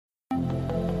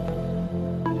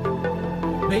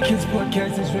Make his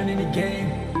podcast is running the game.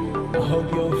 I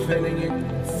hope you're feeling it.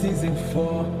 Season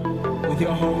 4 with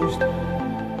your host,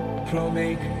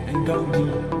 Pro-Make and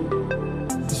Goldie.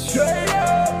 Straight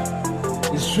up,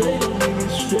 nigga,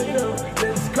 straight up.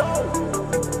 Let's go.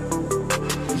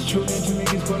 It's tuning to make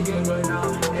his podcast right now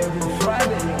every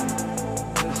Friday.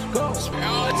 Let's go.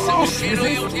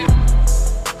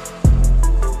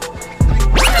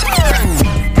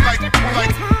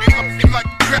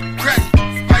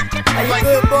 How you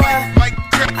good, boy?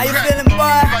 How you feeling,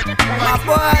 boy? My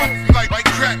boy.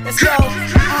 Let's go.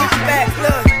 Back,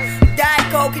 look. Diet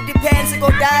Coke, it depends, it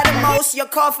gon' die the most. Your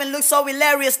coughing looks so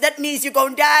hilarious, that means you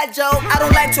gon' die, Joe. I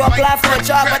don't like to apply for a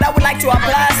job, but I would like to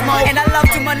apply smoke. And I love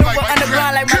to maneuver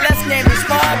underground like my last name is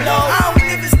Pablo. I don't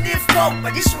live in stiff coke,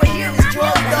 but this right here is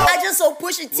drug, though. I just so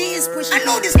Pusha T is pushing. I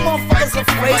know these motherfuckers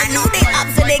afraid. I know they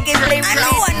ups and they get blamed.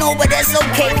 I know, but that's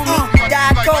okay with me.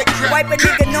 Diet Coke, wipe a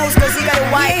nigga nose cause he got a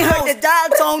white. He ain't heard the dial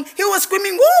tone, he was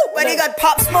screaming woo, but he got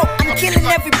pop smoke. I'm killing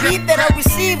every beat that I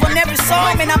receive on every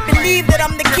song, and I believe that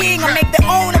I'm the king. I make the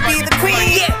owner be the queen.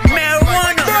 Yeah,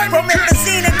 marijuana,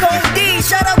 promethazine and codeine.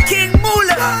 Shout out King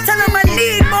Moolah, tell him I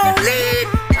need more lead.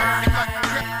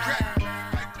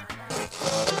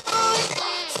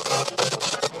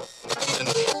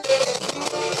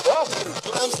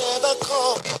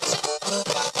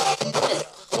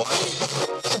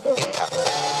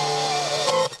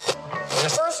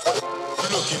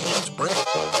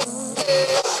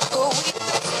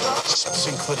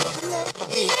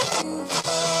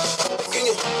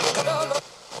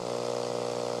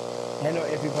 Hello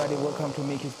everybody, welcome to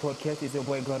Make His Podcast. It's your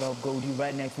boy God of Goldie.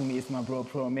 Right next to me is my bro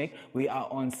Pro-Make. We are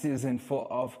on season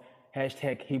 4 of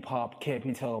hashtag Hip Hop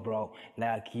Capital, bro.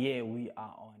 Like, yeah, we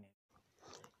are on it.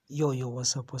 Yo,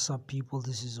 what's up, people?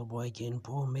 This is your boy again,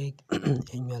 Pro-Make,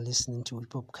 and you are listening to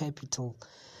Hip Hop Capital,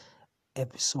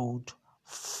 episode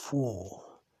 4.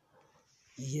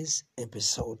 Yes,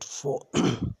 episode 4.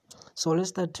 So let's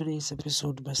start today's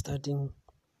episode by starting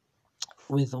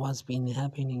with what's been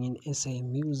happening in SA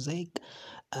music,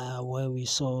 where we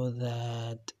saw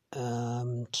that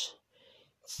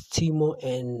Timo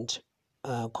and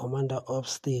Commander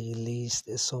Ops, they released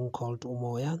a song called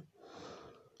Umoya.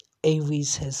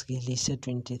 Avis has released a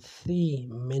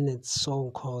 23-minute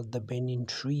song called The Burning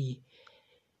Tree.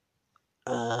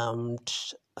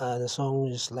 The song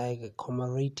is like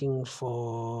commemorating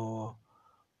for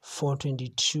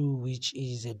 422, which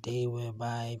is a day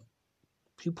whereby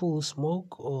people who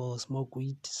smoke or smoke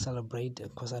weed celebrate.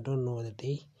 Because I don't know the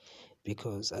day,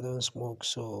 because I don't smoke,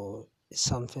 so it's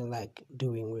something like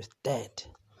doing with that.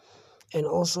 And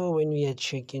also, when we are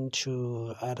checking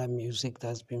to other music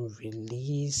that's been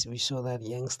released, we saw that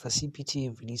Youngster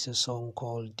CPT released a song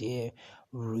called Dear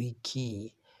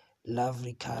Ricky, Love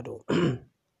Ricardo,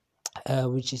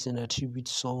 which is an attribute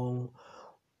song.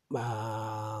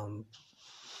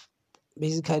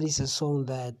 Basically, it's a song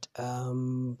that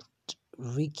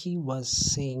Ricky was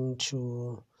saying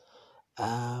to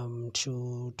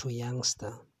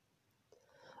Youngster,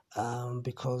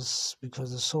 because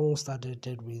the song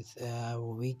started with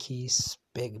Ricky's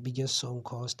biggest song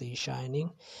called Stay Shining,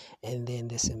 and then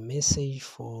there's a message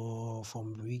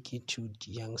from Ricky to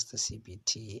Youngster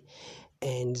CPT,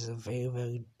 and it's very,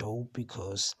 very dope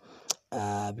because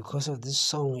of this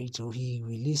song. He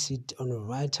released it on the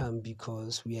right time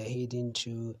because we are heading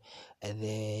to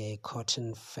the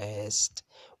Cotton Fest,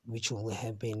 which will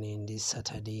happen in this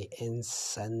Saturday and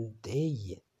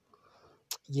Sunday.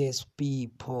 Yes,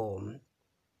 people.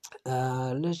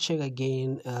 Let's check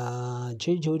again.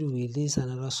 J. Jody released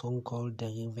another song called The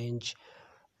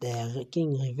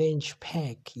King Revenge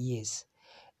Pack. Yes,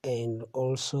 and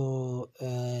also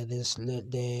there's the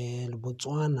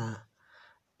Botswana,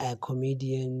 a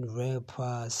comedian,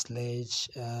 rapper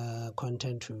 /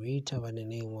 content creator by the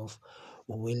name of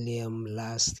William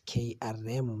Last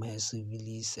KRM has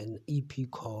released an EP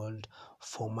called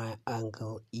For My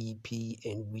Uncle EP,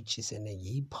 and which is a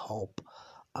hip hop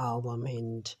album,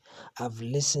 and I've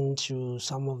listened to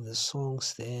some of the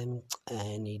songs then,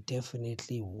 and it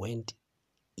definitely went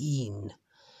in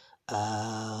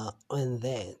on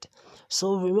that.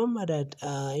 So remember that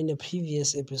in the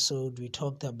previous episode we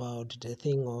talked about the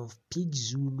thing of Big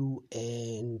Zulu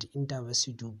and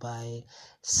Interview Dubai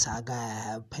saga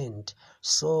happened.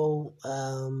 So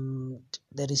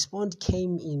the response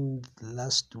came in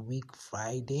last week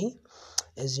Friday.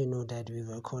 As you know that we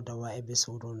record our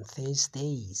episode on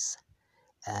Thursdays.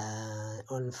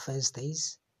 On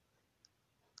Thursdays,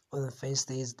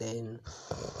 then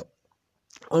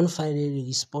on Friday, the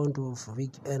response of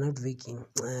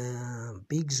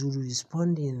Big Zulu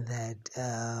responding that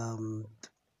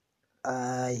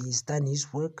he's done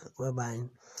his work, whereby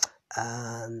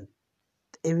and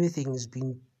everything is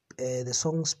being the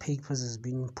song's papers has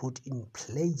been put in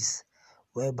place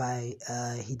whereby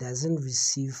he doesn't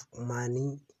receive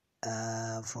money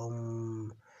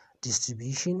from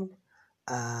distribution,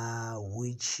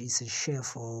 which is a share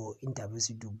for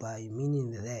Interverse Dubai,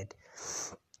 meaning that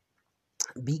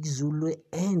Big Zulu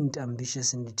and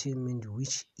Ambitious Entertainment,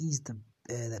 which is the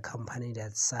company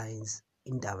that signs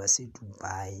Interverse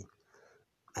Dubai,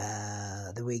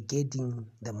 they were getting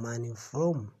the money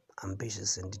from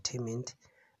Ambitious Entertainment,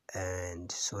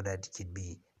 and so that it could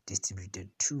be distributed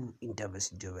to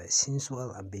Interverse Dubai, since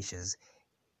Ambitious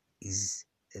is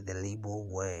the label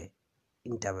where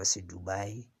Interverse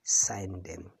Dubai signed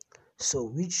them. So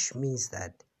which means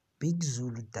that Big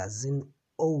Zulu doesn't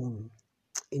own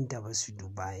Interverse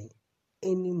Dubai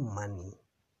any money.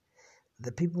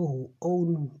 The people who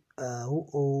owe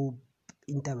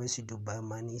Interverse Dubai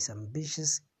money is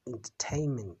Ambitious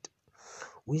Entertainment,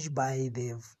 which by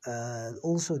they've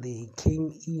also they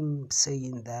came in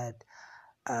saying that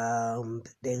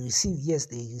they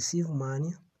receive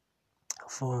money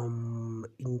from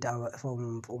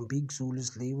Big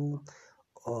Zulu's label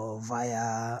or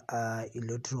via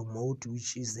Electromote,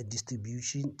 which is the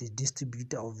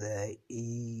distributor of the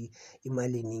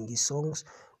Imali Ningi songs,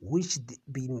 which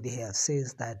they have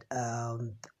says that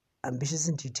Ambitious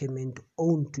Entertainment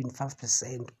own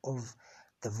 25% of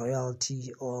the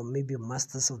royalty or maybe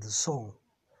masters of the song.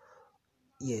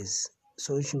 Yes,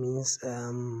 so which means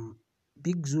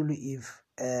Big Zulu, if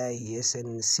he has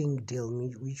a sing deal,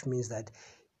 which means that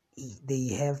they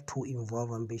have to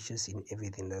involve Ambitious in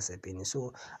everything that's happening.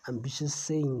 So Ambitious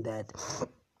saying that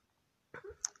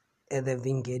they've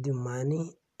been getting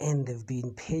money and they've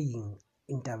been paying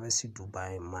Interverse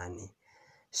Dubai money.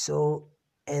 So,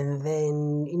 and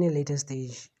then in a later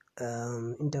stage,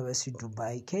 Interverse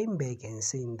Dubai came back and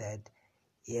saying that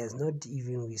he has not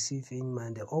even received any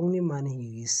money. The only money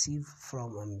he received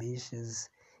from Ambitious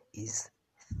is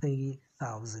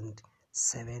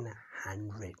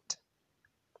 3,700.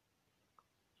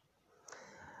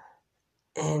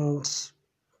 And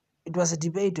it was a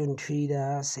debate on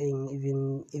Twitter saying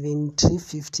even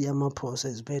 350 Amaposa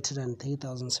is better than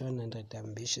 3,700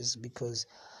 Ambitious, because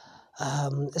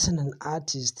as an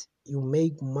artist you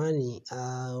make money.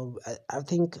 I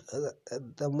think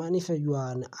the money for you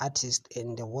are an artist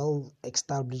and a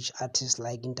well-established artist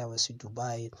like Interverse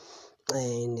Dubai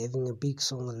and having a big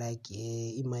song like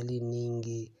Imali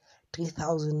Ningi,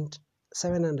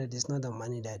 3,700 is not the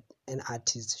money that an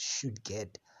artist should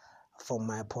get, from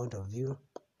my point of view.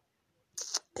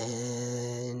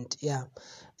 And yeah,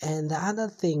 and the other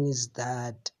thing is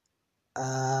that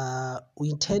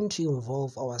we tend to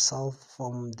involve ourselves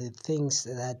from the things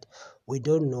that we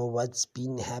don't know what's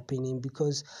been happening,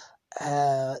 because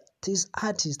these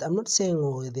artists, I'm not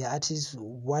saying the artists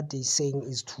what they're saying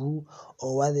is true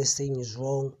or what they're saying is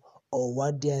wrong or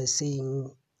what they are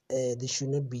saying they should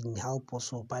not be in help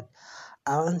also, but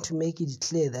I want to make it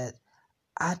clear that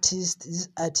these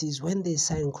artists, when they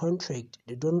sign contract,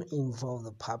 they don't involve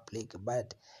the public,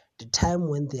 but the time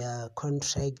when their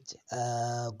contract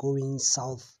going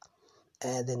south,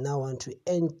 they now want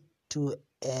to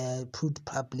put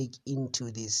public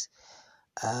into this.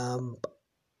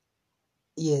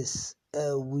 Yes,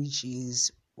 which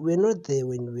is, we're not there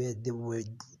when they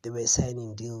were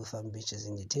signing deal with Ambitious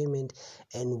Entertainment,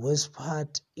 and worst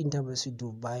part, Interverse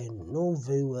Dubai know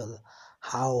very well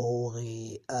how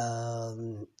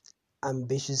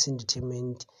Ambitious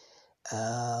Entertainment,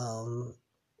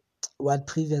 what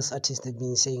previous artists have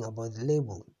been saying about the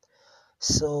label.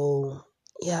 So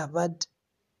yeah, but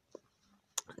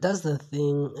that's the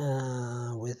thing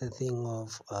with the thing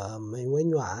of when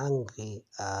you are hungry,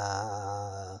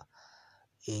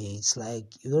 it's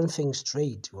like you don't think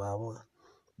straight. Wow.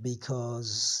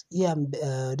 Because yeah,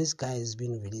 this guy has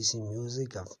been releasing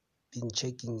music. I've been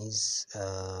checking his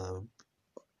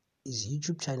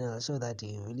YouTube channel, so that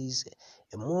he released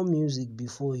more music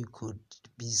before he could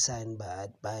be signed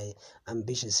by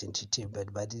Ambitious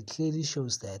Entertainment. But it clearly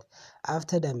shows that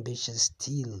after the Ambitious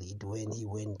deal, when he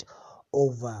went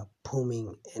over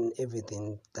booming and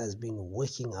everything that's been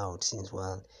working out since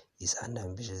while he's under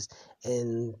Ambitious,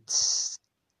 and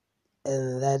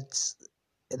that's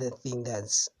the thing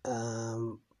that's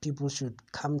people should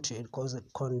come to it, because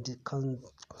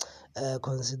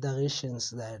considerations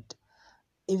that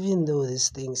even though these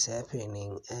things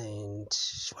happening and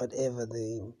whatever,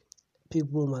 the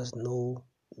people must know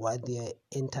what they are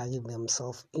entering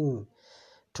themselves in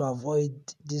to avoid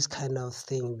this kind of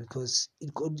thing, because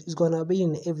it's gonna be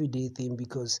an everyday thing.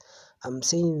 Because I'm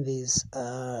saying this,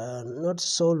 not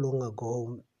so long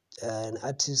ago, an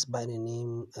artist by the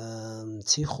name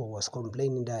Ticho was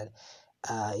complaining that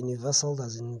Universal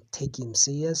doesn't take him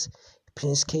serious.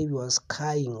 Prince Kaybee was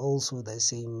crying also, the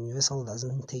same Universal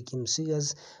doesn't take him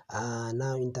serious.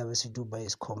 Now Interverse Dubai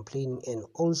is complaining, and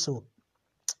also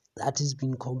that has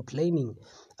been complaining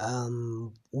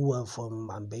who are from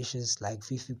Ambitious like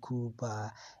Fifi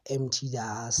Cooper, MT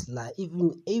Das, like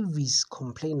even Avis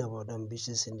complain about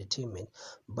Ambitious Entertainment,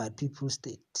 but people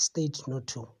state not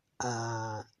to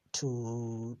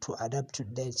adapt to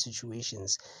their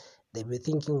situations. They were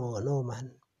thinking, oh no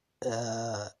man,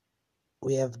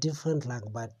 we have different luck,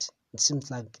 but it seems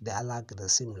like they are like the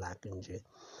same luck in jail.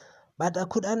 But I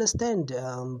could understand.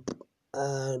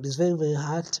 It's very very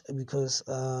hard because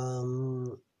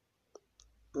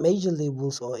major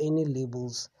labels or any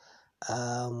labels,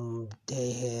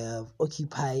 they have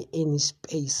occupy any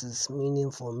spaces,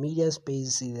 meaning for media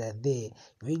space they are there,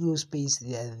 video space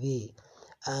they are there,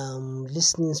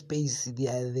 listening space they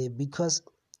are there, because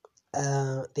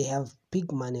they have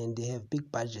big money and they have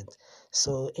big budget,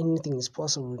 so anything is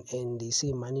possible, and they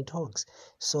say money talks.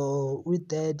 So with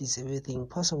that, is everything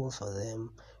possible for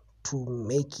them to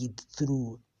make it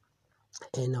through.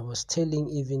 And I was telling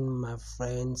even my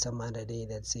friend some other day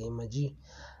that say, Maji,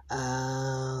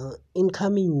 in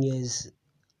coming years,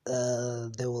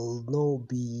 there will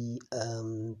be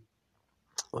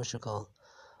what you call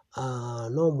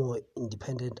no more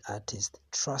independent artists.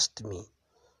 Trust me,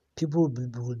 people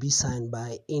will be signed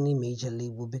by any major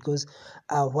label, because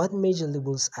what major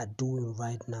labels are doing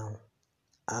right now,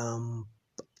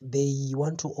 they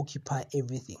want to occupy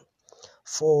everything.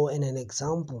 For an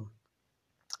example,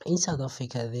 in South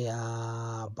Africa, there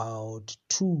are about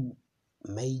two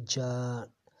major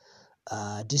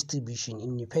distribution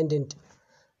independent.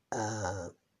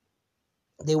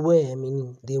 There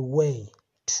were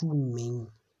two main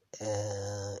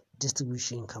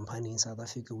distribution companies in South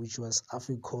Africa, which was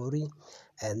Africori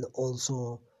and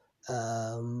also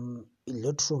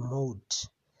Electromode.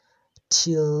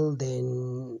 Till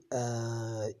then,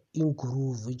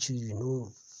 Ingroove, which you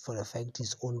know for a fact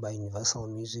is owned by Universal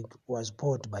Music, was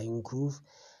bought by Ingroove,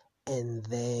 and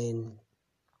then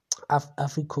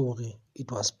Africori,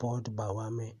 it was bought by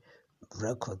Wame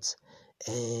Records,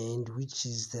 and which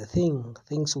is the thing,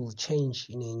 things will change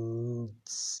in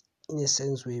a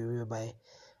sense whereby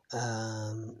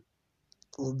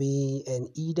will be an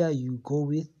either you go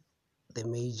with the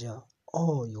major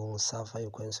or you will suffer your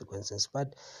consequences.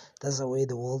 But that's the way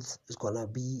the world is gonna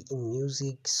be in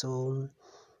music. So,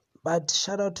 but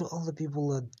shout out to all the people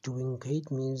that are doing great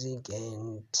music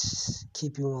and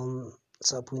keeping on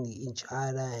supporting each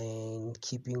other and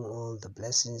keeping all the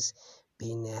blessings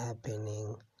being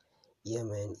happening. Yeah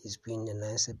man, it's been a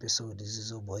nice episode. This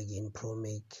is your boy again, Pro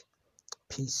Make.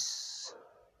 Peace.